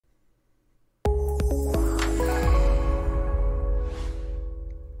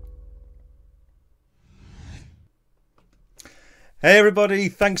Hey everybody,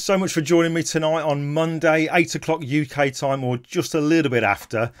 thanks so much for joining me tonight on Monday, 8 o'clock UK time, or just a little bit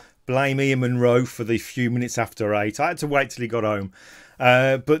after. Blame Ian Monroe for the few minutes after 8. I had to wait till he got home.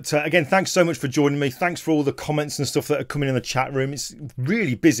 But again, thanks so much for joining me. Thanks for all the comments and stuff that are coming in the chat room. It's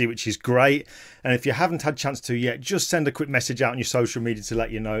really busy, which is great. And if you haven't had a chance to yet, just send a quick message out on your social media to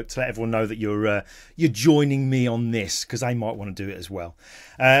let everyone know that you're joining me on this, because they might want to do it as well.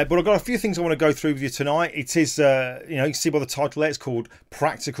 But I've got a few things I want to go through with you tonight. It is, you can see by the title there, it's called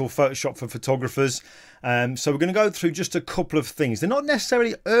Practical Photoshop for Photographers. So we're going to go through just a couple of things. They're not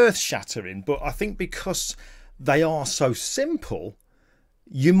necessarily earth-shattering, but I think because they are so simple,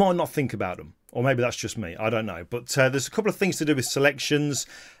 you might not think about them. Or maybe that's just me, I don't know. But there's a couple of things to do with selections,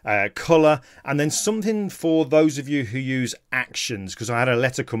 colour, and then something for those of you who use actions, because I had a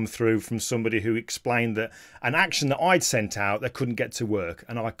letter come through from somebody who explained that an action that I'd sent out, they couldn't get to work.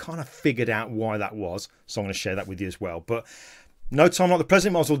 And I kind of figured out why that was. So I'm going to share that with you as well. But no time like the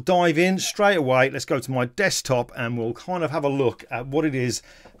present, might as well dive in straight away. Let's go to my desktop and we'll kind of have a look at what it is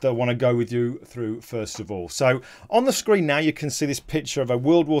that I want to go with you through first of all. So on the screen now you can see this picture of a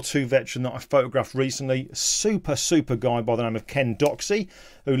World War II veteran that I photographed recently. Super guy by the name of Ken Doxey,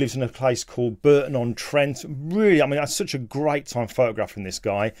 who lives in a place called Burton-on-Trent. Really, I mean, that's such a great time photographing this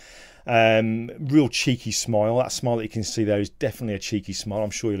guy. Real cheeky smile. That smile that you can see there is definitely a cheeky smile, I'm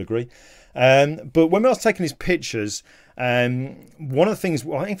sure you'll agree. But when I was taking his pictures, one of the things,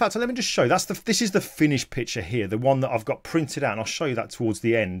 well, in fact, let me just show you. This is the finished picture here, the one that I've got printed out, and I'll show you that towards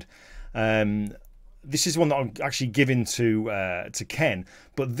the end. This is one that I'm actually giving to Ken,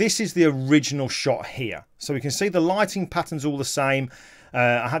 but this is the original shot here. So we can see the lighting pattern's all the same.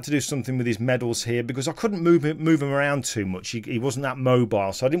 I had to do something with his medals here because I couldn't move him around too much. He wasn't that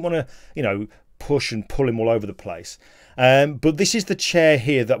mobile, so I didn't want to, push and pull him all over the place. But this is the chair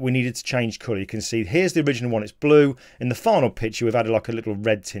here that we needed to change colour. You can see here's the original one, it's blue. In the final picture we've added like a little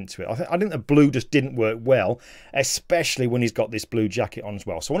red tint to it. I think the blue just didn't work well, especially when he's got this blue jacket on as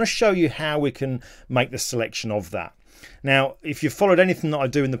well. So I want to show you how we can make the selection of that. Now, if you've followed anything that I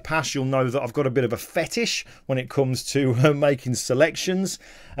do in the past, you'll know that I've got a bit of a fetish when it comes to making selections.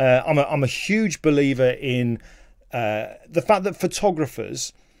 I'm a huge believer in the fact that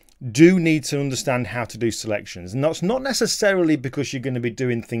photographers do need to understand how to do selections, and that's not necessarily because you're going to be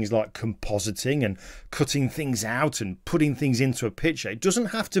doing things like compositing and cutting things out and putting things into a picture. It doesn't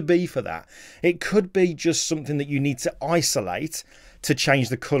have to be for that. It could be just something that you need to isolate to change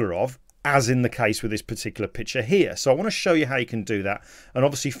the colour of, as in the case with this particular picture here. So I want to show you how you can do that. And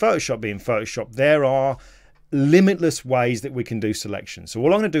obviously Photoshop being Photoshop, there are limitless ways that we can do selections. So all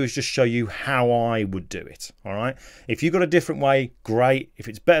I'm going to do is just show you how I would do it. All right, if you've got a different way, great. If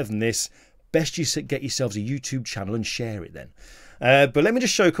it's better than this, best you get yourselves a YouTube channel and share it then. But let me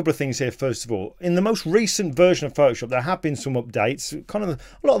just show you a couple of things here. First of all, in the most recent version of Photoshop, there have been some updates, kind of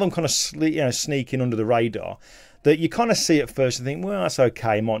a lot of them kind of sneaking under the radar, that you kind of see at first and think, well, that's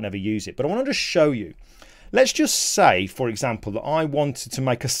okay, might never use it. But I want to just show you. Let's just say, for example, that I wanted to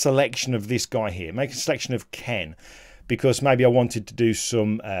make a selection of this guy here, make a selection of Ken, because maybe I wanted to do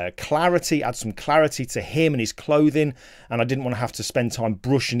some clarity, add some clarity to him and his clothing, and I didn't want to have to spend time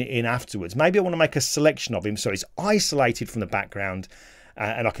brushing it in afterwards. Maybe I want to make a selection of him so it's isolated from the background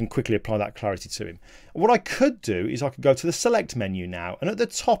and I can quickly apply that clarity to him. What I could do is I could go to the select menu now, and at the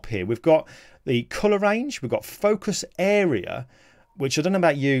top here we've got the color range, we've got focus area, which I don't know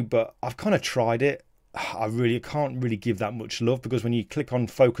about you, but I've kind of tried it. I can't really give that much love, because when you click on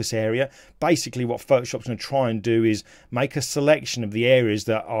focus area, basically what Photoshop's going to try and do is make a selection of the areas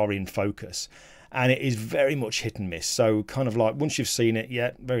that are in focus, and it is very much hit and miss. So kind of like, once you've seen it,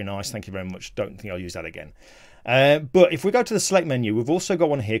 yeah, very nice, thank you very much, don't think I'll use that again. But if we go to the select menu, we've also got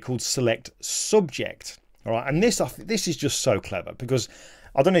one here called select subject. All right, and this is just so clever, because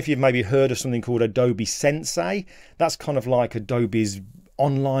I don't know if you've maybe heard of something called Adobe Sensei. That's kind of like Adobe's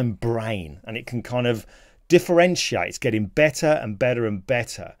online brain, and it can kind of differentiate. It's getting better and better and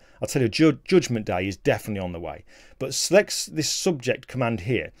better. I'll tell you, Judgment Day is definitely on the way. But select this subject command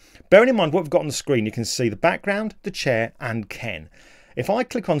here. Bearing in mind what we've got on the screen, you can see the background, the chair, and Ken. If I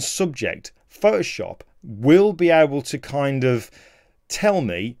click on subject, Photoshop will be able to kind of tell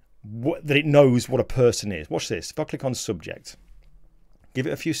me that it knows what a person is. Watch this. If I click on subject, give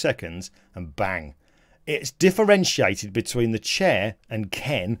it a few seconds, and bang, it's differentiated between the chair and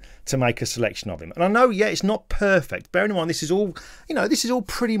Ken to make a selection of him. And I know, yeah, it's not perfect. Bearing in mind, this is all, this is all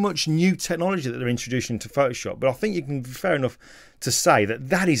pretty much new technology that they're introducing to Photoshop. But I think you can be fair enough to say that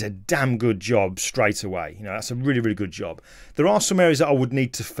that is a damn good job straight away. That's a really good job. There are some areas that I would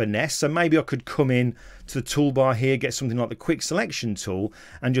need to finesse. So maybe I could come in to the toolbar here, get something like the quick selection tool,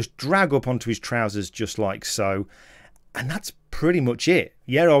 and just drag up onto his trousers just like so. And that's pretty much it.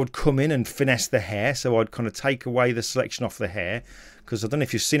 Yeah, I would come in and finesse the hair, so I'd kind of take away the selection off the hair, because I don't know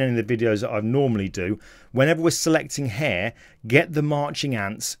if you've seen any of the videos that I normally do. Whenever we're selecting hair, get the marching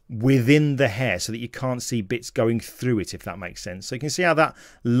ants within the hair so that you can't see bits going through it, if that makes sense. So you can see how that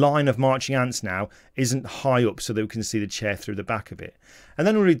line of marching ants now isn't high up so that we can see the chair through the back of it. And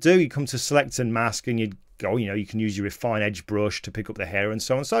then what you do, you come to select and mask, and you go, you know, you can use your refine edge brush to pick up the hair and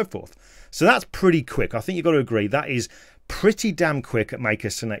so on and so forth. So that's pretty quick. I think you've got to agree that is pretty damn quick at make a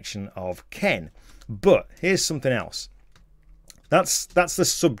selection of Ken. But here's something else. That's the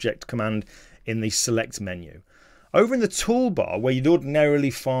subject command in the select menu. Over in the toolbar, where you'd ordinarily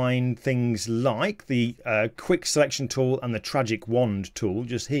find things like the quick selection tool and the tragic wand tool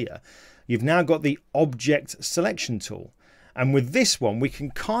just here, you've now got the object selection tool. And with this one, we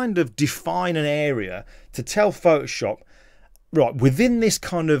can kind of define an area to tell Photoshop, right, within this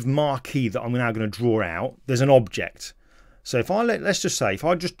kind of marquee that I'm now going to draw out, there's an object. So if I let's just say, if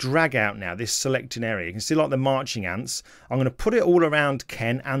I just drag out now this selecting area, you can see like the marching ants. I'm going to put it all around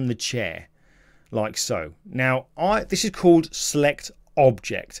Ken and the chair, like so. Now, this is called select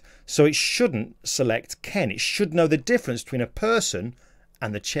object. So it shouldn't select Ken. It should know the difference between a person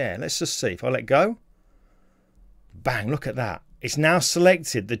and the chair. Let's just see. If I let go, bang, look at that. It's now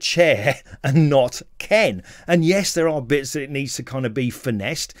selected the chair and not Ken. And yes, there are bits that it needs to kind of be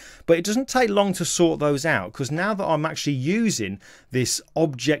finessed, but it doesn't take long to sort those out, because now that I'm actually using this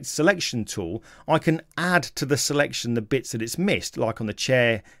object selection tool, I can add to the selection the bits that it's missed, like on the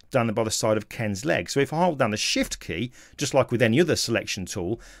chair down by the side of Ken's leg. So if I hold down the shift key, just like with any other selection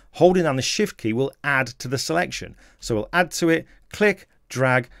tool, holding down the shift key will add to the selection. So we'll add to it, click,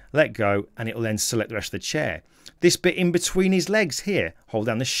 drag, let go, and it will then select the rest of the chair. This bit in between his legs here, hold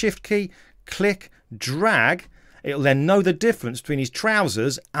down the shift key, click, drag, it'll then know the difference between his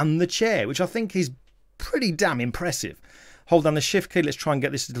trousers and the chair, which I think is pretty damn impressive. Hold down the shift key, let's try and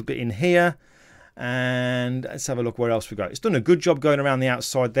get this little bit in here, and let's have a look where else we go. It's done a good job going around the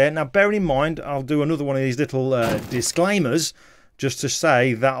outside there. Now bearing in mind, I'll do another one of these little disclaimers, just to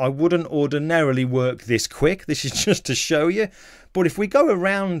say that I wouldn't ordinarily work this quick. This is just to show you. But if we go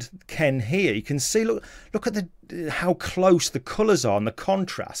around Ken here, you can see, look at how close the colours are and the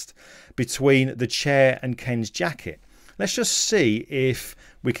contrast between the chair and Ken's jacket. Let's just see if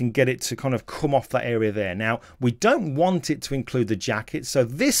we can get it to kind of come off that area there. Now, we don't want it to include the jacket, so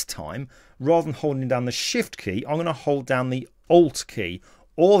this time, rather than holding down the shift key, I'm going to hold down the alt key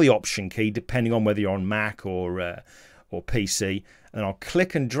or the option key, depending on whether you're on Mac or PC, and I'll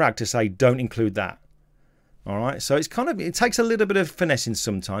click and drag to say don't include that. All right, so it's kind of, it takes a little bit of finessing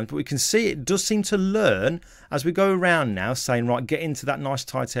sometimes, but we can see it does seem to learn as we go around now, saying right, get into that nice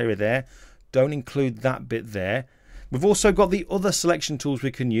tight area there, don't include that bit there. We've also got the other selection tools we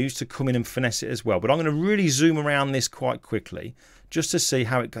can use to come in and finesse it as well, but I'm going to really zoom around this quite quickly just to see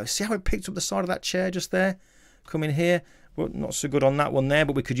how it goes. See how it picked up the side of that chair just there? Come in here. Well, not so good on that one there,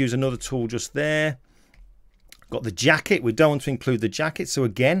 but we could use another tool just there. Got the jacket. We don't want to include the jacket, so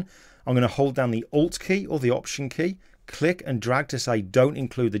again, I'm going to hold down the alt key or the option key, click and drag to say don't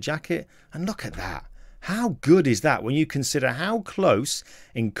include the jacket, and look at that. How good is that when you consider how close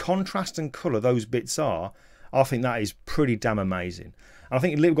in contrast and colour those bits are? I think that is pretty damn amazing. And I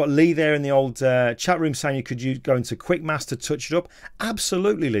think we've got Lee there in the old chat room saying you could go into Quick Mask to touch it up.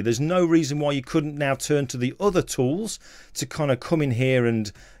 Absolutely, Lee. There's no reason why you couldn't now turn to the other tools to kind of come in here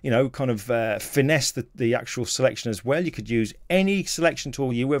and, you know, kind of finesse the actual selection as well. You could use any selection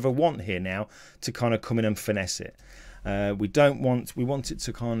tool you ever want here now to kind of come in and finesse it. We want it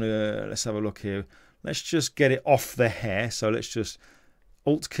to kind of, let's have a look here. Let's just get it off the hair. So let's just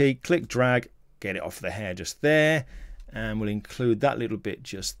alt key, click, drag, get it off the hair just there. And we'll include that little bit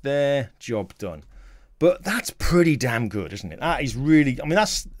just there. Job done. But that's pretty damn good, isn't it? That is really, I mean,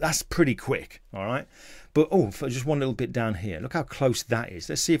 that's pretty quick, all right? But, oh, for just one little bit down here. Look how close that is.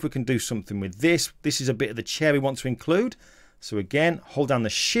 Let's see if we can do something with this. This is a bit of the chair we want to include. So again, hold down the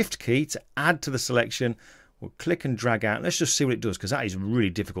shift key to add to the selection. We'll click and drag out. Let's just see what it does, because that is a really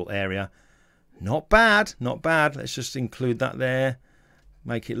difficult area. Not bad, not bad. Let's just include that there.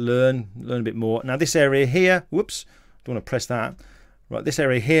 Make it learn a bit more. Now this area here, whoops, don't want to press that. Right, this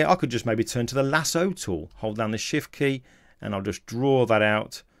area here, I could just maybe turn to the lasso tool. Hold down the shift key and I'll just draw that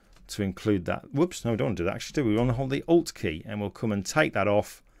out to include that. Whoops, no, we don't want to do that actually, do we? We want to hold the alt key and we'll come and take that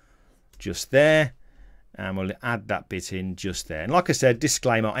off just there. And we'll add that bit in just there. And like I said,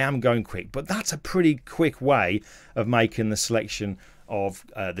 disclaimer, I am going quick, but that's a pretty quick way of making the selection of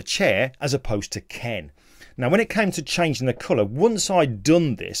the chair as opposed to Ken. Now, when it came to changing the colour, once I'd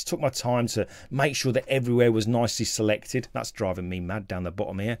done this, took my time to make sure that everywhere was nicely selected. That's driving me mad down the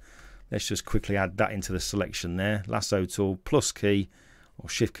bottom here. Let's just quickly add that into the selection there. Lasso tool, plus key, or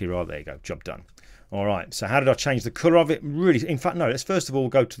shift key, right, there you go, job done. All right, so how did I change the colour of it? Really, in fact, no, let's first of all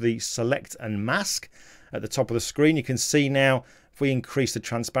go to the select and mask at the top of the screen. You can see now, if we increase the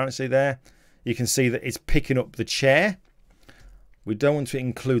transparency there, you can see that it's picking up the chair. We don't want to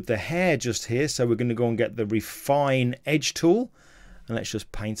include the hair just here, so we're going to go and get the refine edge tool, and let's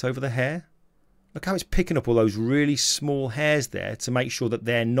just paint over the hair. Look how it's picking up all those really small hairs there to make sure that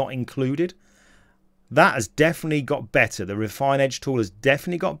they're not included. That has definitely got better. The refine edge tool has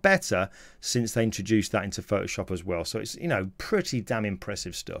definitely got better since they introduced that into Photoshop as well. So it's, you know, pretty damn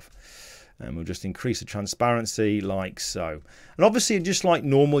impressive stuff. And we'll just increase the transparency like so. And obviously, just like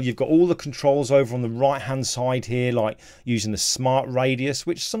normal, you've got all the controls over on the right hand side here, like using the smart radius,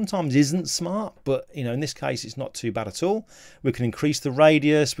 which sometimes isn't smart, but you know, in this case it's not too bad at all. We can increase the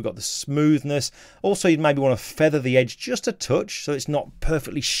radius, we've got the smoothness. Also, you'd maybe want to feather the edge just a touch so it's not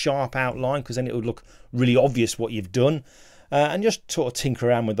perfectly sharp outline, because then it would look really obvious what you've done. And just sort of tinker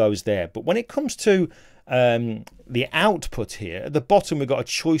around with those there. But when it comes to the output here, at the bottom we've got a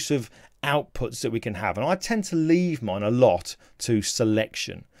choice of outputs that we can have, and I tend to leave mine a lot to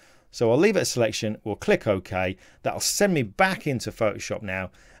selection. So I'll leave it at selection, we'll click OK. That'll send me back into Photoshop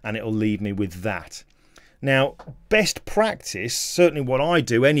now, and it'll leave me with that. Now, best practice, certainly what I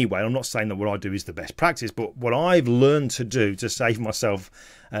do anyway, I'm not saying that what I do is the best practice, but what I've learned to do to save myself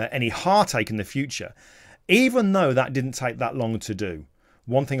any heartache in the future, even though that didn't take that long to do,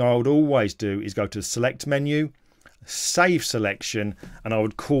 one thing I would always do is go to the select menu, save selection, and I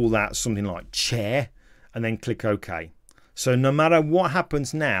would call that something like chair, and then click OK. So no matter what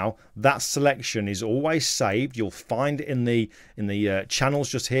happens now, that selection is always saved. You'll find it in the channels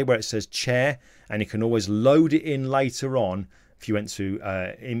just here where it says chair, and you can always load it in later on. If you went to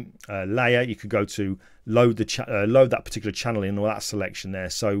layer, you could go to load that particular channel in, or that selection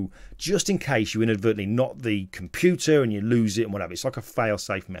there. So just in case you inadvertently knock the computer and you lose it and whatever, it's like a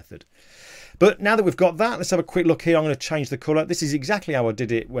fail-safe method. But now that we've got that, let's have a quick look here. I'm going to change the colour. This is exactly how I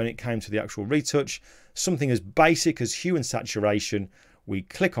did it when it came to the actual retouch. Something as basic as hue and saturation. We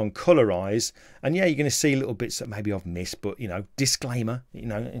click on colorize, and yeah, you're going to see little bits that maybe I've missed, but you know, disclaimer, you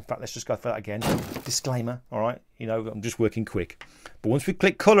know, in fact, let's just go for that again. Disclaimer, all right, you know, I'm just working quick. But once we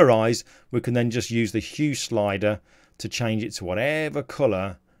click colorize, we can then just use the hue slider to change it to whatever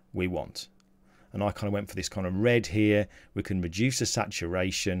colour we want. And I kind of went for this kind of red here. We can reduce the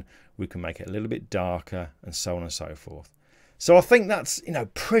saturation, we can make it a little bit darker, and so on and so forth. So I think that's, you know,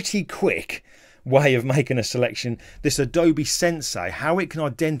 pretty quick way of making a selection. This Adobe Sensei, how it can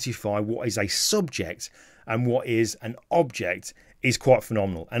identify what is a subject and what is an object, is quite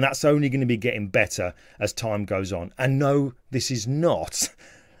phenomenal. And that's only going to be getting better as time goes on. And no, this is not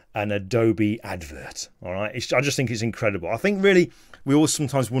an Adobe advert. All right, I just think it's incredible. I think really we all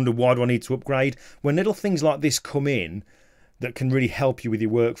sometimes wonder, why do I need to upgrade? When little things like this come in that can really help you with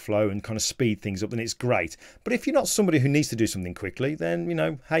your workflow and kind of speed things up, then it's great. But if you're not somebody who needs to do something quickly, then, you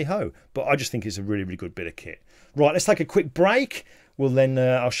know, hey ho. But I just think it's a really, really good bit of kit. Right, let's take a quick break. We'll then,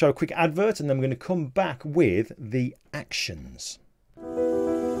 I'll show a quick advert, and then we're going to come back with the actions.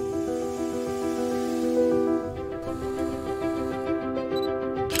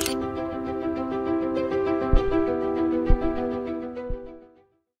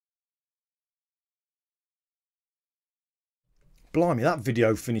 Blimey, that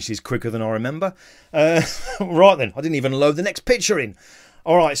video finishes quicker than I remember. Right then, I didn't even load the next picture in.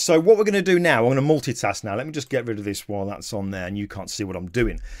 All right, so what we're going to do now, I'm going to multitask now. Let me just get rid of this while that's on there and you can't see what I'm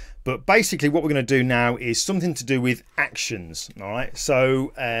doing. But basically what we're going to do now is something to do with actions. All right,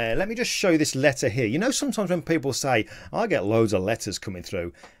 so let me just show you this letter here. You know, sometimes when people say, I get loads of letters coming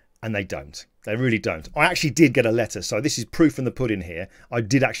through, and they don't. They really don't. I actually did get a letter. So this is proof in the pudding here. I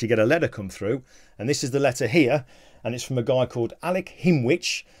did actually get a letter come through, and this is the letter here. And it's from a guy called Alec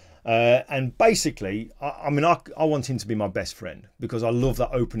Himwich. And basically, I want him to be my best friend because I love that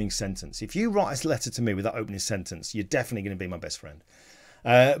opening sentence. If you write a letter to me with that opening sentence, you're definitely going to be my best friend.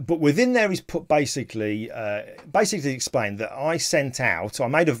 But within there he's put basically explained that I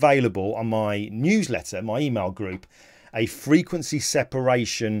made available on my newsletter, my email group, a frequency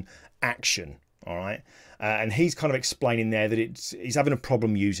separation action. All right. And he's kind of explaining there that he's having a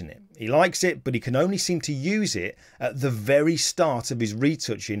problem using it. He likes it, but he can only seem to use it at the very start of his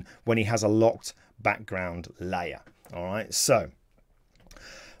retouching when he has a locked background layer. All right, so,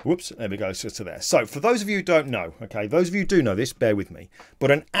 whoops, there we go, so there. So for those of you who don't know, okay, those of you who do know this, bear with me. But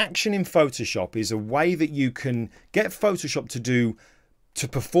an action in Photoshop is a way that you can get Photoshop to do to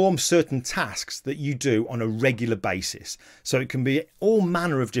perform certain tasks that you do on a regular basis. So it can be all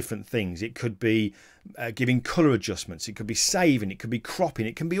manner of different things. It could be giving color adjustments, it could be saving, it could be cropping,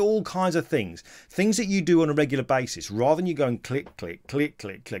 it can be all kinds of things that you do on a regular basis. Rather than you go and click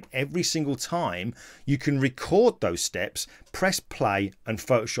every single time, you can record those steps, press play, and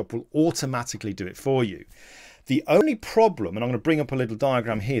Photoshop will automatically do it for you. The only problem, and I'm going to bring up a little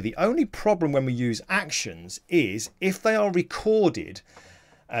diagram here, the only problem when we use actions is if they are recorded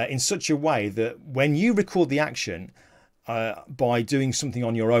in such a way that when you record the action by doing something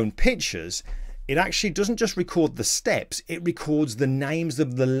on your own pictures, it actually doesn't just record the steps, it records the names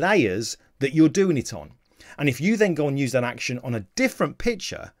of the layers that you're doing it on. And if you then go and use that action on a different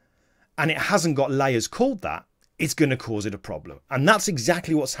picture and it hasn't got layers called that, it's going to cause it a problem. And that's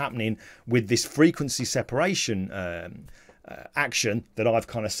exactly what's happening with this frequency separation action that I've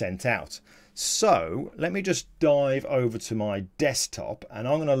kind of sent out. So let me just dive over to my desktop and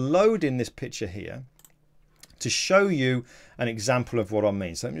I'm going to load in this picture here to show you an example of what I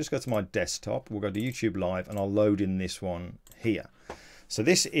mean. So let me just go to my desktop, we'll go to YouTube Live and I'll load in this one here. So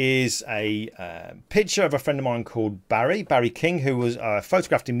this is a picture of a friend of mine called Barry King, who was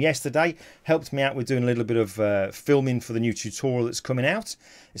photographed him yesterday, helped me out with doing a little bit of filming for the new tutorial that's coming out.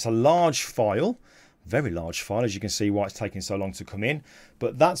 It's a large file, very large file, as you can see why it's taking so long to come in,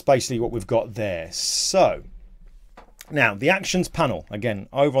 but that's basically what we've got there. So now the actions panel, again,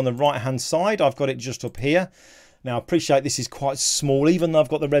 over on the right hand side, I've got it just up here. Now I appreciate this is quite small, even though I've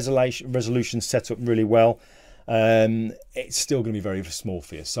got the resolution set up really well. It's still going to be very small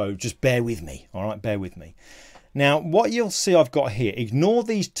for you, so just bear with me. All right, bear with me. Now what you'll see I've got here, ignore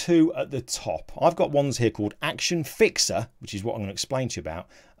these two at the top. I've got ones here called Action Fixer, which is what I'm going to explain to you about,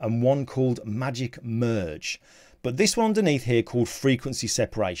 and one called Magic Merge. But this one underneath here called Frequency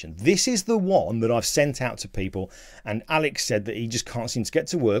Separation, this is the one that I've sent out to people, and Alex said that he just can't seem to get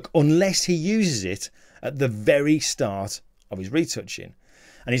to work unless he uses it at the very start of his retouching.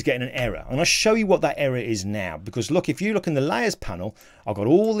 And he's getting an error. I'm going to show you what that error is now, because look, if you look in the layers panel, I've got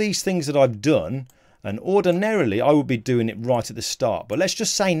all these things that I've done, and ordinarily I would be doing it right at the start. But let's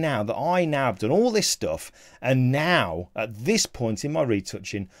just say now that I now have done all this stuff, and now at this point in my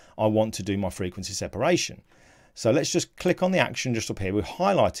retouching, I want to do my frequency separation. So let's just click on the action just up here. We're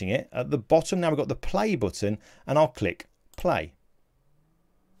highlighting it. At the bottom now we've got the play button, and I'll click play.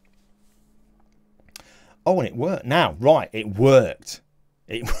 Oh, and it worked. Now, right, it worked.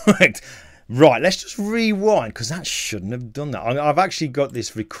 It worked. Right, let's just rewind, because that shouldn't have done that. I've actually got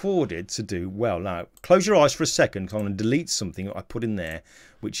this recorded to do well. Now, close your eyes for a second, because I'm going to delete something that I put in there,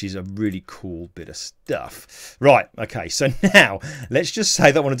 which is a really cool bit of stuff. Right, okay, so now let's just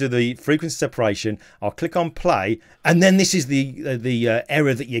say that I want to do the frequency separation. I'll click on play, and then this is the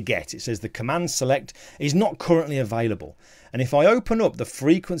error that you get. It says the command select is not currently available. And if I open up the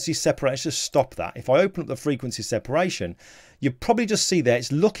frequency separation, let's just stop that. If I open up the frequency separation, you probably just see there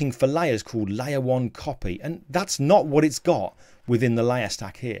it's looking for layers called layer 1 copy, and that's not what it's got within the layer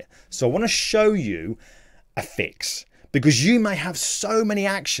stack here. So I want to show you a fix, because you may have so many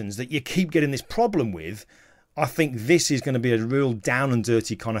actions that you keep getting this problem with. I think this is going to be a real down and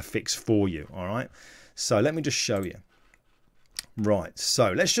dirty kind of fix for you. All right, so let me just show you. Right,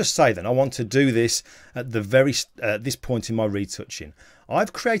 so let's just say then I want to do this at the this point in my retouching.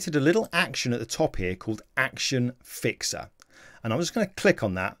 I've created a little action at the top here called Action Fixer, and I'm just going to click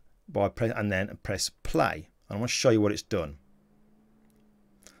on that and then press play. And I want to show you what it's done.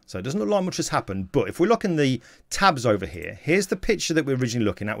 So it doesn't look like much has happened, but if we look in the tabs over here, here's the picture that we're originally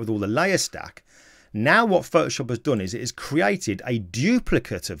looking at with all the layer stack. Now what Photoshop has done is it has created a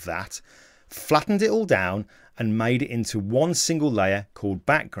duplicate of that, flattened it all down, and made it into one single layer called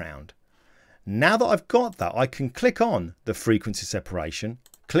background. Now that I've got that, I can click on the frequency separation,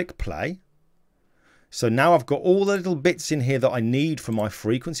 click play. So now I've got all the little bits in here that I need for my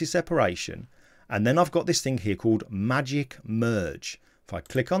frequency separation. And then I've got this thing here called Magic Merge. If I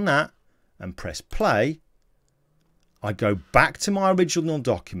click on that and press play, I go back to my original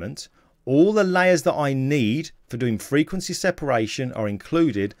document. All the layers that I need for doing frequency separation are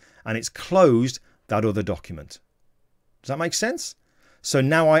included, and it's closed that other document. Does that make sense? So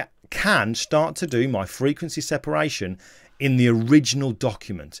now I can start to do my frequency separation in the original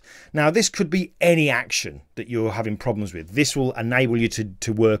document. Now this could be any action that you're having problems with. This will enable you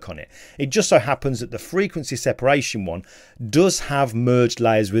to work on it. It just so happens that the frequency separation one does have merged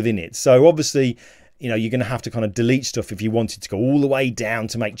layers within it. So obviously, you know, you're going to have to kind of delete stuff if you wanted to go all the way down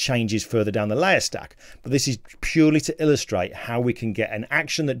to make changes further down the layer stack. But this is purely to illustrate how we can get an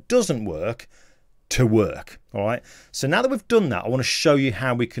action that doesn't work to work. All right, so now that we've done that, I want to show you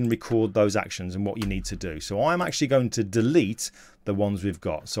how we can record those actions and what you need to do. So I'm actually going to delete the ones we've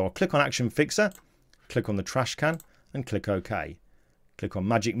got. So I'll click on Action Fixer, click on the trash can and click OK. Click on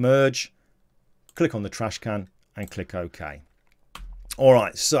Magic Merge, click on the trash can and click OK. All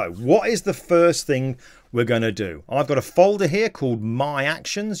right, so what is the first thing we're going to do? I've got a folder here called My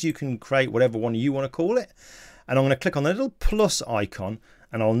Actions. You can create whatever one you want to call it. And I'm going to click on the little plus icon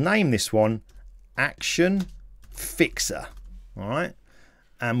and I'll name this one Action Fixer. All right,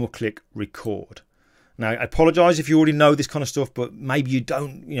 and we'll click record. Now, I apologize if you already know this kind of stuff, but maybe you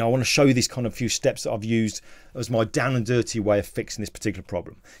don't. You know, I want to show you these kind of few steps that I've used as my down and dirty way of fixing this particular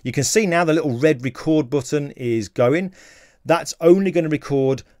problem. You can see now the little red record button is going. That's only going to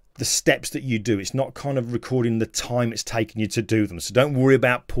record the steps that you do. It's not kind of recording the time it's taking you to do them. So don't worry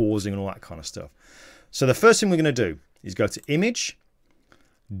about pausing and all that kind of stuff. So the first thing we're going to do is go to Image,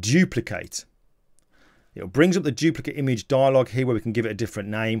 Duplicate. It brings up the duplicate image dialog here where we can give it a different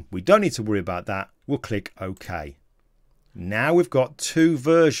name. We don't need to worry about that. We'll click OK. Now we've got two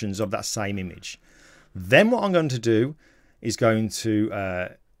versions of that same image. Then what I'm going to do is going to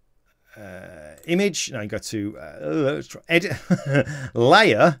Image, no, go to Edit,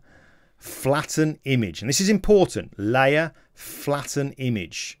 Layer, Flatten Image. And this is important, Layer, Flatten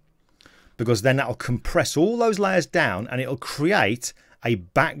Image. Because then that'll compress all those layers down and it'll create a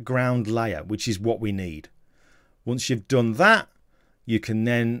background layer, which is what we need. Once you've done that, you can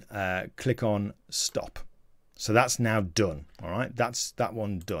then click on stop. So that's now done. All right, that's that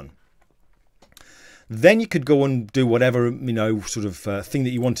one done. Then you could go and do whatever, you know, sort of thing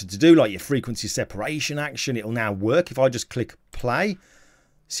that you wanted to do, like your frequency separation action. It'll now work. If I just click play,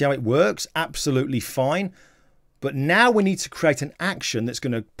 see how it works? Absolutely fine. But now we need to create an action that's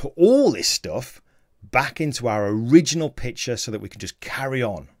going to put all this stuff back into our original picture so that we can just carry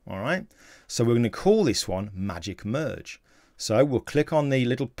on. All right, so we're going to call this one Magic Merge. So we'll click on the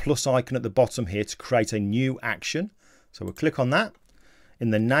little plus icon at the bottom here to create a new action. So we'll click on that. In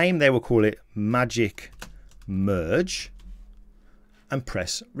the name there, we'll call it Magic Merge and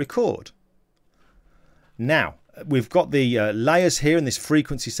press record. Now we've got the layers here in this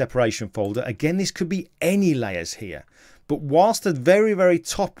frequency separation folder. Again, this could be any layers here, but whilst the very, very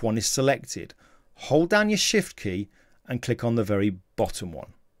top one is selected, hold down your shift key and click on the very bottom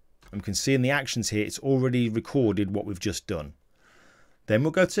one. And we can see in the actions here, it's already recorded what we've just done. Then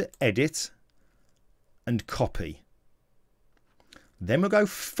we'll go to Edit and Copy. Then we'll go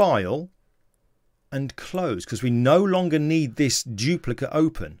File and Close because we no longer need this duplicate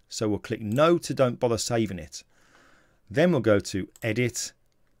open. So we'll click No to don't bother saving it. Then we'll go to Edit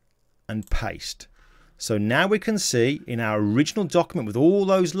and Paste. So now we can see in our original document with all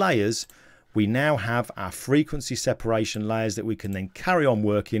those layers, we now have our frequency separation layers that we can then carry on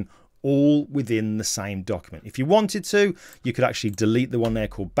working all within the same document. If you wanted to, you could actually delete the one there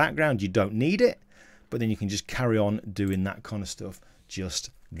called background. You don't need it, but then you can just carry on doing that kind of stuff just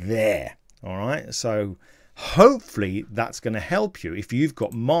there. All right, so hopefully that's going to help you. If you've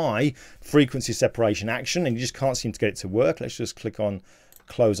got my frequency separation action and you just can't seem to get it to work, let's just click on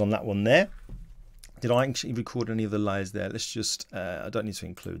close on that one there. Did I actually record any of the layers there? Let's just, I don't need to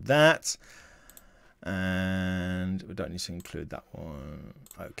include that. And we don't need to include that one.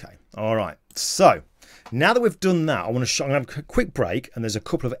 Okay. All right. So now that we've done that, I'm going to have a quick break. And there's a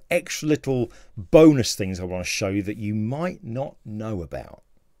couple of extra little bonus things I want to show you that you might not know about.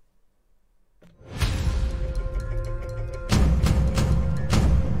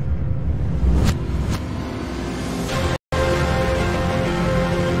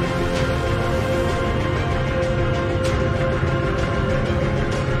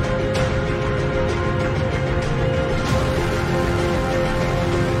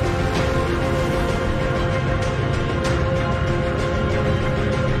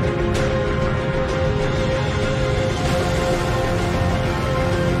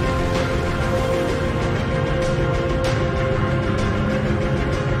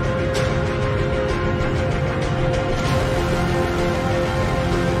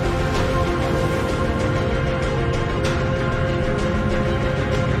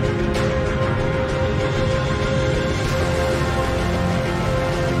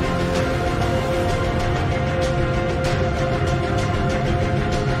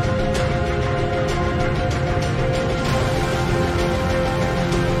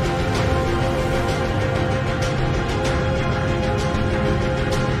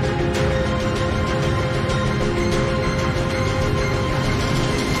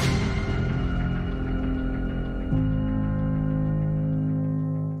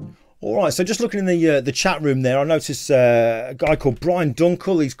 Right, so just looking in the chat room there, I noticed a guy called Brian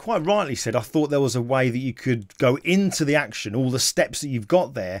Dunkel. He's quite rightly said, I thought there was a way that you could go into the action, all the steps that you've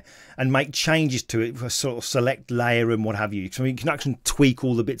got there, and make changes to it, sort of select layer and what have you. So you can actually tweak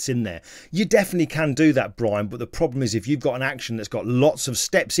all the bits in there. You definitely can do that, Brian, but the problem is if you've got an action that's got lots of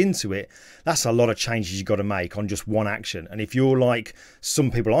steps into it, that's a lot of changes you've got to make on just one action. And if you're like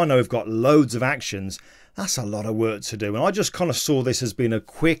some people I know have got loads of actions, that's a lot of work to do. And I just kind of saw this as being a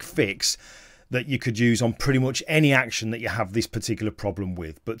quick fix that you could use on pretty much any action that you have this particular problem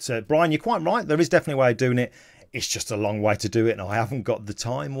with. But Brian, you're quite right. There is definitely a way of doing it. It's just a long way to do it, and I haven't got the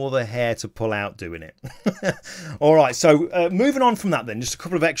time or the hair to pull out doing it. All right, so moving on from that then, just a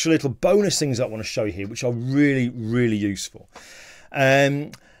couple of extra little bonus things I want to show you here, which are really, really useful.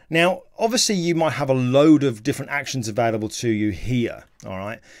 Now, obviously, you might have a load of different actions available to you here, all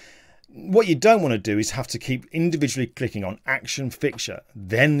right? What you don't want to do is have to keep individually clicking on action fixture,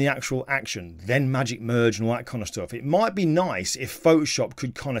 then the actual action, then magic merge and all that kind of stuff. It might be nice if Photoshop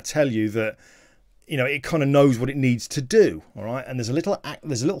could kind of tell you that, you know, it kind of knows what it needs to do. All right. And there's a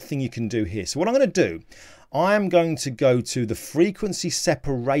little thing you can do here. So what I'm going to do, I am going to go to the frequency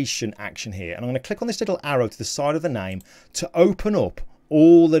separation action here. And I'm going to click on this little arrow to the side of the name to open up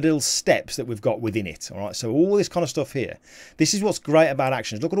all the little steps that we've got within it. All right, so all this kind of stuff here. This is what's great about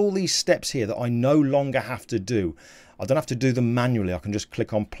actions. Look at all these steps here that I no longer have to do. I don't have to do them manually. I can just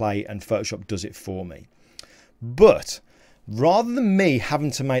click on play and Photoshop does it for me. But rather than me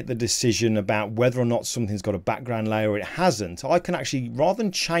having to make the decision about whether or not something's got a background layer or it hasn't, I can actually, rather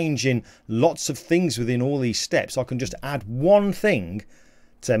than changing lots of things within all these steps, I can just add one thing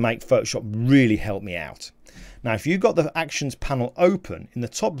to make Photoshop really help me out. Now, if you've got the actions panel open, in the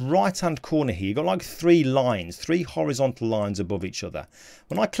top right hand corner here, you've got like three horizontal lines above each other.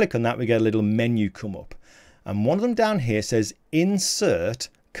 When I click on that, we get a little menu come up. And one of them down here says insert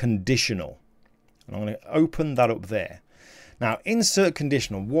conditional. And I'm going to open that up there. Now, insert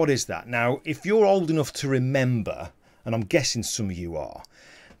conditional, what is that? Now, if you're old enough to remember, and I'm guessing some of you are,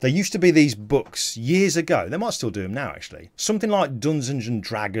 there used to be these books years ago. They might still do them now, actually. Something like Dungeons and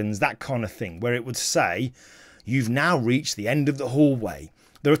Dragons, that kind of thing, where it would say, you've now reached the end of the hallway.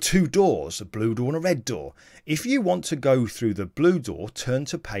 There are two doors, a blue door and a red door. If you want to go through the blue door, turn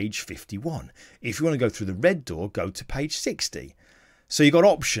to page 51. If you want to go through the red door, go to page 60. So you've got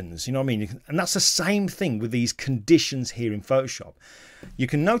options, you know what I mean? And that's the same thing with these conditions here in Photoshop. You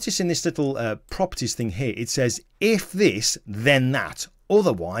can notice in this little properties thing here, it says, if this, then that.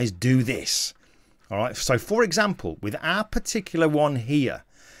 Otherwise, do this. All right. So, for example, with our particular one here,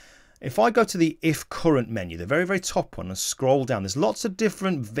 if I go to the if current menu, the very, very top one, and scroll down, there's lots of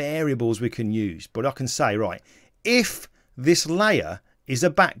different variables we can use. But I can say, right, if this layer is a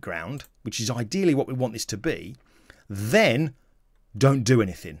background, which is ideally what we want this to be, then don't do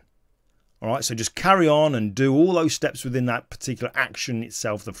anything. All right, so just carry on and do all those steps within that particular action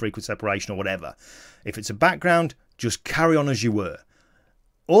itself, the frequency separation or whatever. If it's a background, just carry on as you were.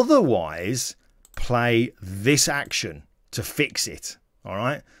 Otherwise, play this action to fix it. All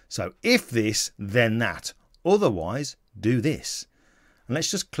right, so if this, then that. Otherwise, do this. And let's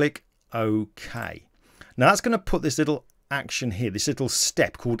just click OK. Now that's going to put this little action here, this little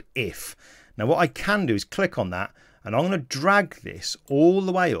step called if. Now what I can do is click on that, and I'm going to drag this all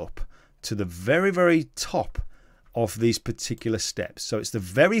the way up to the very, very top of these particular steps. So it's the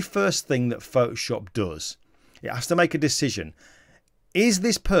very first thing that Photoshop does. It has to make a decision. Is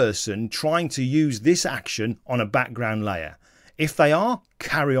this person trying to use this action on a background layer? If they are,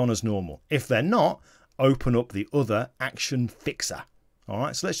 carry on as normal. If they're not, open up the other action fixer. All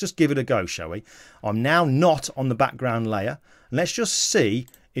right, so let's just give it a go, shall we? I'm now not on the background layer. Let's just see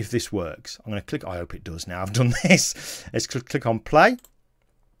if this works. I'm going to click, I hope it does now I've done this. Let's click on play.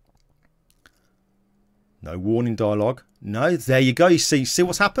 No warning dialogue. No, there you go. You see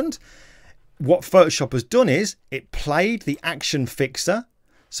what's happened? What Photoshop has done is it played the action fixer.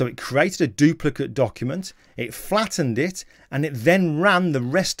 So it created a duplicate document, it flattened it, and it then ran the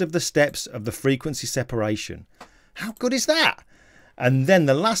rest of the steps of the frequency separation. How good is that? And then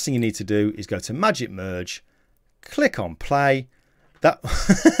the last thing you need to do is go to Magic Merge, click on play,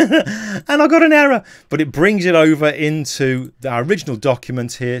 and I got an error, but it brings it over into our original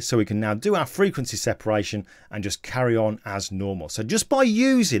document here, so we can now do our frequency separation and just carry on as normal. So just by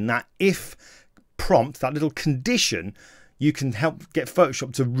using that if prompt, that little condition, you can help get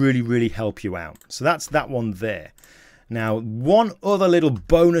Photoshop to really, really help you out. So that's that one there. Now, one other little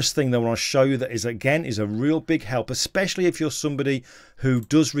bonus thing that I want to show you that is, again, is a real big help, especially if you're somebody who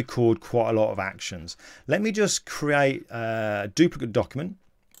does record quite a lot of actions. Let me just create a duplicate document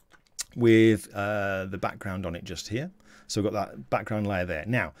with the background on it just here. So we've got that background layer there.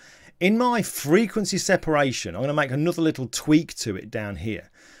 Now, In my frequency separation, I'm going to make another little tweak to it down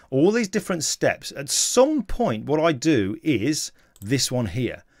here. All these different steps, at some point what I do is this one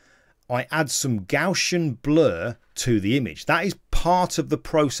here. I add some Gaussian blur to the image. That is part of the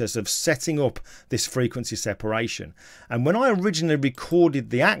process of setting up this frequency separation. And when I originally recorded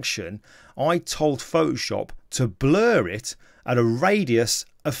the action, I told Photoshop to blur it at a radius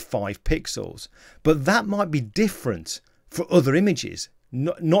of 5 pixels. But that might be different for other images,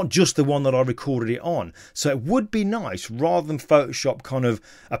 not just the one that I recorded it on. So it would be nice, rather than Photoshop kind of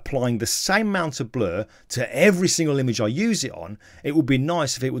applying the same amount of blur to every single image I use it on, it would be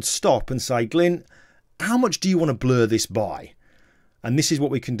nice if it would stop and say, Glyn, how much do you want to blur this by? And this is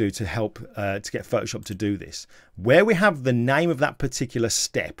what we can do to help to get Photoshop to do this. Where we have the name of that particular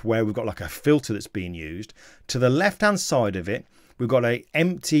step, where we've got like a filter that's being used, to the left hand side of it, we've got an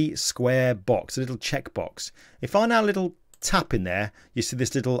empty square box, a little checkbox. If I now little tap in there, you see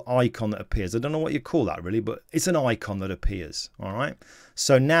this little icon that appears. I don't know what you call that really, but it's an icon that appears. All right.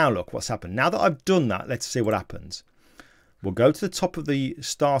 So now look what's happened. Now that I've done that, let's see what happens. We'll go to the top of the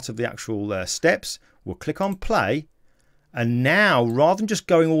start of the actual steps. We'll click on play. And now, rather than just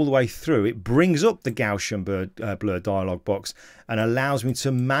going all the way through, it brings up the Gaussian blur dialog box and allows me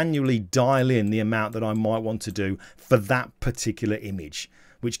to manually dial in the amount that I might want to do for that particular image,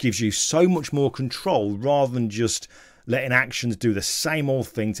 which gives you so much more control rather than just letting actions do the same old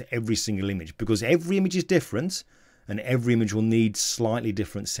thing to every single image, because every image is different and every image will need slightly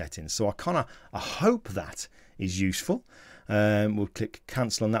different settings. So I hope that is useful. We'll click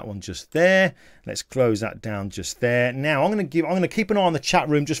cancel on that one just there. Let's close that down just there. Now I'm going to keep an eye on the chat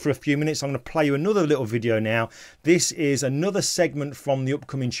room just for a few minutes. I'm going to play you another little video now. This is another segment from the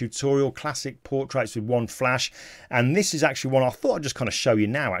upcoming tutorial, Classic Portraits with One Flash. And this is actually one I thought I'd just kind of show you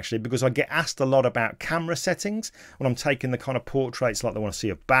now, actually, because I get asked a lot about camera settings when I'm taking the kind of portraits like they want to see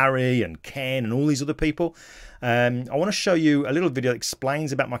of Barry and Ken and all these other people. I want to show you a little video that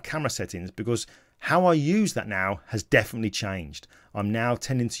explains about my camera settings, because how I use that now has definitely changed. I'm now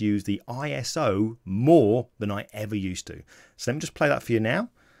tending to use the ISO more than I ever used to. So let me just play that for you now,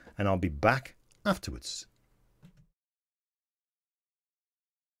 and I'll be back afterwards.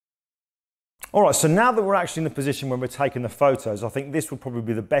 All right, so now that we're actually in the position when we're taking the photos, I think this would probably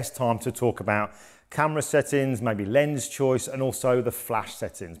be the best time to talk about camera settings, maybe lens choice, and also the flash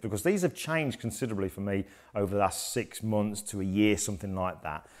settings, because these have changed considerably for me over the last 6 months to a year, something like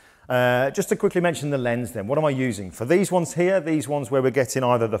that. Just to quickly mention the lens then, what am I using? For these ones here, these ones where we're getting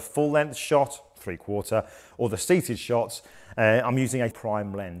either the full length shot, 3/4, or the seated shots, I'm using a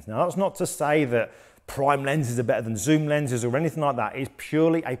prime lens. Now that's not to say that prime lenses are better than zoom lenses or anything like that. It's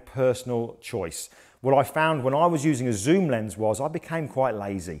purely a personal choice. What I found when I was using a zoom lens was I became quite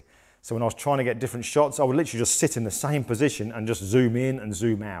lazy. So when I was trying to get different shots, I would literally just sit in the same position and just zoom in and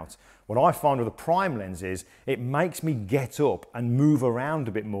zoom out. What I find with a prime lens is it makes me get up and move around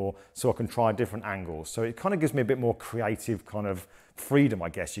a bit more so I can try different angles. So it kind of gives me a bit more creative kind of freedom, I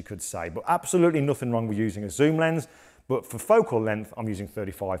guess you could say. But absolutely nothing wrong with using a zoom lens. But for focal length, I'm using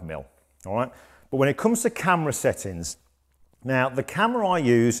 35mm. All right. But when it comes to camera settings, now the camera I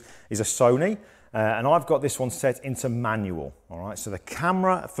use is a Sony. And I've got this one set into manual. All right. So the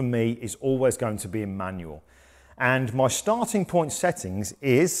camera for me is always going to be in manual. And my starting point settings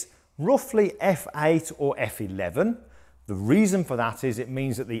is roughly f8 or f11. The reason for that is it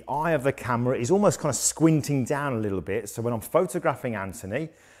means that the eye of the camera is almost kind of squinting down a little bit. So when I'm photographing Anthony,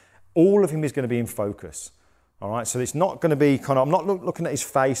 all of him is going to be in focus. All right, so it's not going to be kind of, I'm not looking at his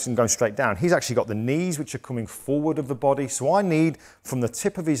face and going straight down. He's actually got the knees which are coming forward of the body. So I need from the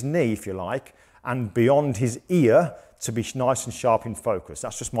tip of his knee, if you like, and beyond his ear to be nice and sharp in focus.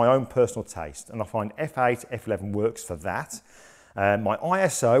 That's just my own personal taste. And I find f8, f11 works for that. My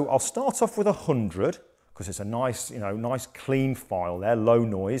ISO, I'll start off with 100 because it's a nice, nice clean file there, low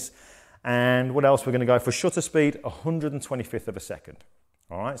noise. And what else? We're going to go for shutter speed, 125th of a second.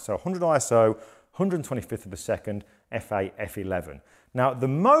 All right, so 100 ISO, 125th of a second, f8, f11. Now at the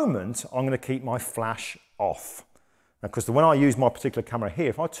moment, I'm going to keep my flash off. Because when I use my particular camera here,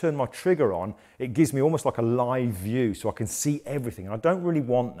 if I turn my trigger on, it gives me almost like a live view so I can see everything. And I don't really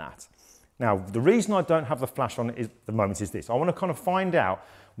want that. Now, the reason I don't have the flash on at the moment is this. I want to kind of find out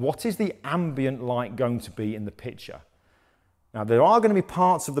what is the ambient light going to be in the picture. Now, there are going to be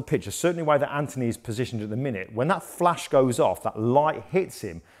parts of the picture, certainly the way that Anthony is positioned at the minute. When that flash goes off, that light hits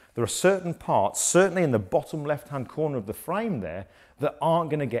him, there are certain parts, certainly in the bottom left-hand corner of the frame there, that aren't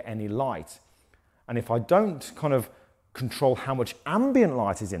going to get any light. And if I don't kind of control how much ambient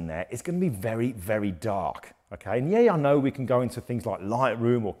light is in there, it's going to be very, very dark. Okay, and yeah, I know we can go into things like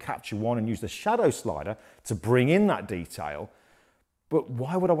Lightroom or Capture One and use the shadow slider to bring in that detail, But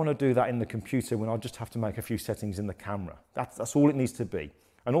why would I want to do that in the computer when I just have to make a few settings in the camera? That's all it needs to be.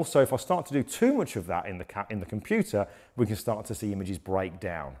 And also, if I start to do too much of that in the computer, we can start to see images break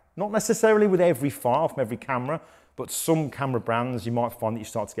down. Not necessarily with every file from every camera, but some camera brands, you might find that you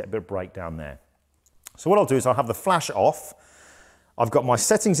start to get a bit of breakdown there. So what I'll do is I'll have the flash off. I've got my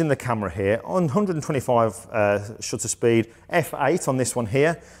settings in the camera here on 125 shutter speed, f8 on this one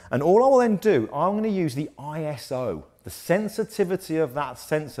here. And all I will then do, I'm going to use the ISO, the sensitivity of that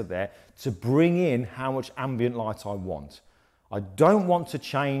sensor there, to bring in how much ambient light I want. I don't want to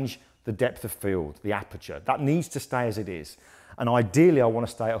change the depth of field, the aperture. That needs to stay as it is. And ideally, I want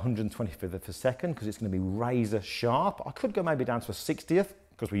to stay at 125th of a second because it's going to be razor sharp. I could go maybe down to a 60th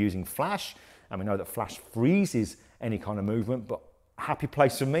because we're using flash, and we know that flash freezes any kind of movement, but a happy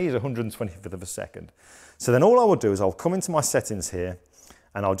place for me is 125th of a second. So then all I will do is I'll come into my settings here,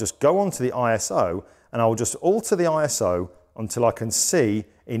 and I'll just go onto the ISO, and I'll just alter the ISO until I can see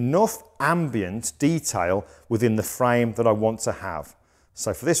enough ambient detail within the frame that I want to have.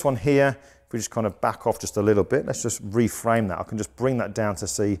 So for this one here, if we just kind of back off just a little bit, let's just reframe that. I can just bring that down to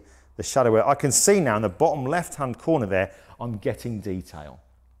see the shadow where I can see now in the bottom left-hand corner there, I'm getting detail.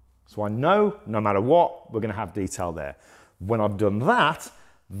 So I know no matter what, we're going to have detail there. When I've done that,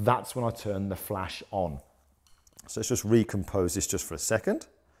 that's when I turn the flash on. So let's just recompose this just for a second,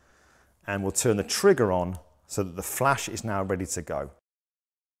 and we'll turn the trigger on so that the flash is now ready to go.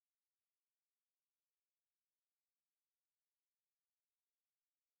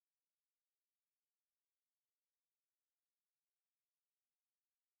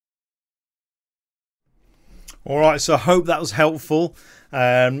 All right, so I hope that was helpful.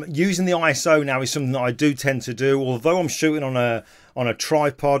 Using the ISO now is something that I do tend to do. Although I'm shooting on a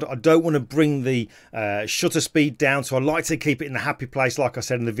tripod, I don't want to bring the shutter speed down, so I like to keep it in the happy place, like I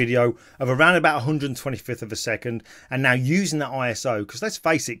said in the video, of around about 125th of a second. And now using that ISO, because let's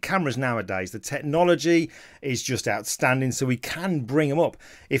face it, cameras nowadays, the technology is just outstanding, so we can bring them up.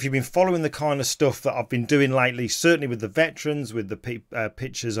 If you've been following the kind of stuff that I've been doing lately, certainly with the veterans, with the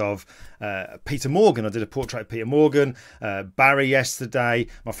pictures of Peter Morgan, I did a portrait of Peter Morgan, Barry yesterday,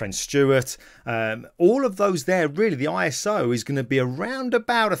 my friend Stuart, all of those there, really the ISO is going to be around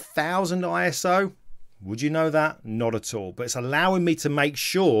about 1000 ISO. Would you know that? Not at all. But it's allowing me to make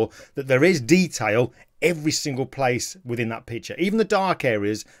sure that there is detail every single place within that picture. Even the dark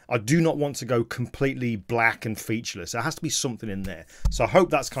areas, I do not want to go completely black and featureless. There has to be something in there. So I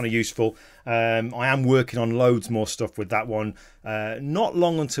hope that's kind of useful. I am working on loads more stuff with that one. Not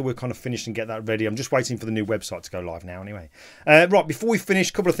long until we're kind of finished and get that ready. I'm just waiting for the new website to go live now anyway. Right, before we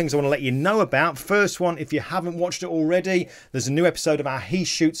finish, a couple of things I want to let you know about. First one, if you haven't watched it already, there's a new episode of our He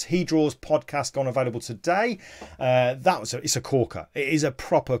Shoots, He Draws podcast gone available today. It's a corker. It is a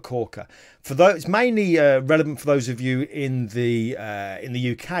proper corker. For those, it's mainly relevant for those of you in the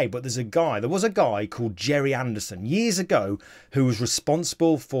UK, but there was a guy called Jerry Anderson years ago who was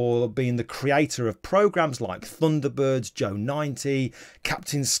responsible for being the creator of programs like Thunderbirds, Joe 90,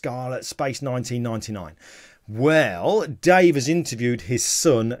 Captain Scarlet, Space 1999. Well, Dave has interviewed his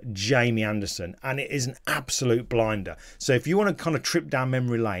son, Jamie Anderson, and it is an absolute blinder. So if you want to kind of trip down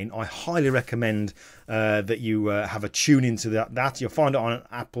memory lane, I highly recommend that you have a tune into that. You'll find it on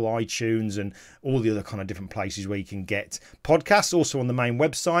Apple iTunes and all the other kind of different places where you can get podcasts, also on the main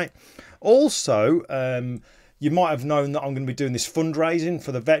website. Also, you might have known that I'm going to be doing this fundraising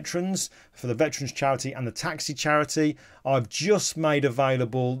for the veterans charity and the taxi charity. I've just made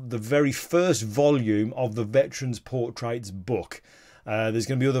available the very first volume of the Veterans Portraits book. There's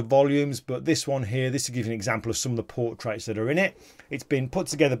going to be other volumes, but this one here, this will give you an example of some of the portraits that are in it. It's been put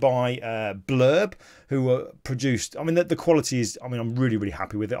together by Blurb, who produced, I mean, the quality is, I mean, I'm really, really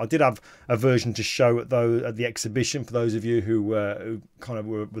happy with it. I did have a version to show at the exhibition for those of you who kind of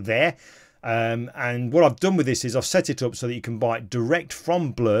were there. And what I've done with this is I've set it up so that you can buy it direct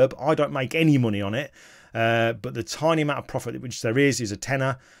from Blurb. I don't make any money on it, but the tiny amount of profit which there is a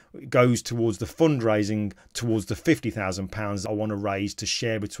tenner. It goes towards the fundraising, towards the £50,000 I want to raise to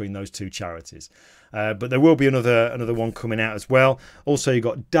share between those two charities. But there will be another one coming out as well. Also, you've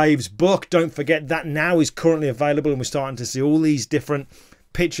got Dave's book. Don't forget that now is currently available, and we're starting to see all these different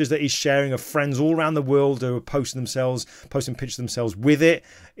pictures that he's sharing of friends all around the world who are posting pictures themselves with it.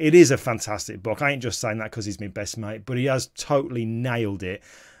 It is a fantastic book. I ain't just saying that because he's my best mate, but he has totally nailed it.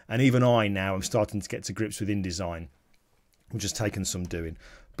 And even I now am starting to get to grips with InDesign. I'm just taking some doing.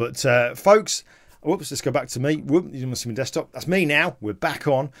 But folks, whoops, let's go back to me. Whoop, you must see my desktop. That's me now. We're back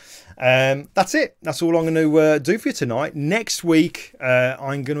on. That's it. That's all I'm going to do for you tonight. Next week,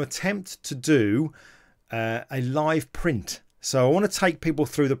 I'm going to attempt to do a live print. So I want to take people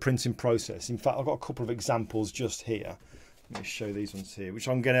through the printing process. In fact, I've got a couple of examples just here. Let me show these ones here, which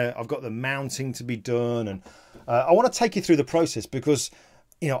I've got the mounting to be done, and I want to take you through the process because,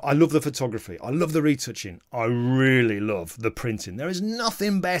 you know, I love the photography, I love the retouching, I really love the printing. There is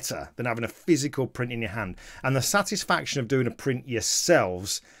nothing better than having a physical print in your hand, and the satisfaction of doing a print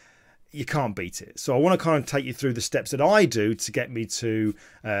yourselves, you can't beat it. So I want to kind of take you through the steps that I do to get me to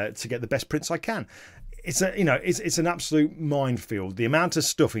get the best prints I can. It's an absolute minefield. The amount of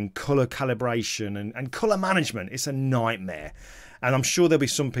stuff in colour calibration and colour management, it's a nightmare. And I'm sure there'll be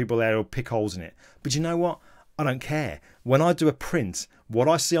some people there who'll pick holes in it. But you know what? I don't care. When I do a print, what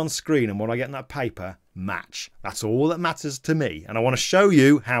I see on screen and what I get in that paper match. That's all that matters to me. And I want to show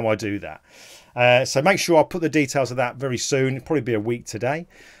you how I do that. So make sure I'll put the details of that very soon. It'll probably be a week today.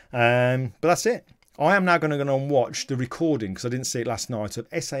 But that's it. I am now going to go and watch the recording, because I didn't see it last night, of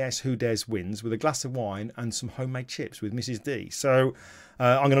SAS Who Dares Wins with a glass of wine and some homemade chips with Mrs. D. So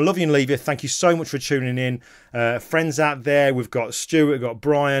I'm going to love you and leave you. Thank you so much for tuning in. Friends out there, we've got Stuart, we've got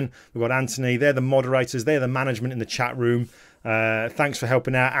Brian, we've got Anthony. They're the moderators. They're the management in the chat room. Thanks for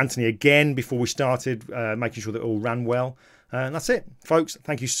helping out. Anthony again before we started, making sure that it all ran well. And that's it, folks.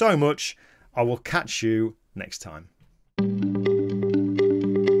 Thank you so much. I will catch you next time.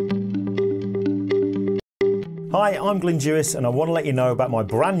 Hi, I'm Glyn Dewis, and I want to let you know about my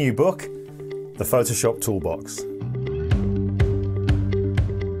brand new book, The Photoshop Toolbox.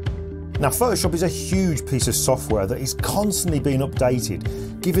 Now, Photoshop is a huge piece of software that is constantly being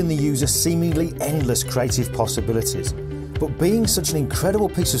updated, giving the user seemingly endless creative possibilities. But being such an incredible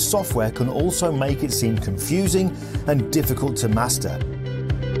piece of software can also make it seem confusing and difficult to master.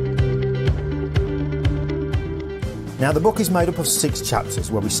 Now, the book is made up of 6 chapters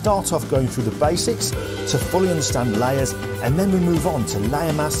where we start off going through the basics to fully understand layers, and then we move on to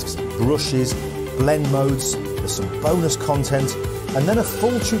layer masks, brushes, blend modes, there's some bonus content, and then a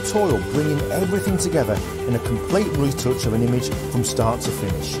full tutorial bringing everything together in a complete retouch of an image from start to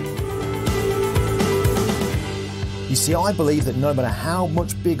finish. You see, I believe that no matter how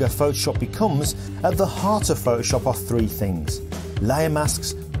much bigger Photoshop becomes, at the heart of Photoshop are 3 things: layer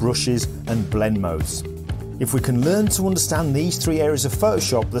masks, brushes, and blend modes. If we can learn to understand these 3 areas of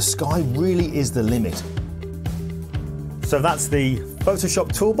Photoshop, the sky really is the limit. So that's the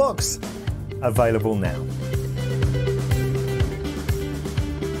Photoshop Toolbox, available now.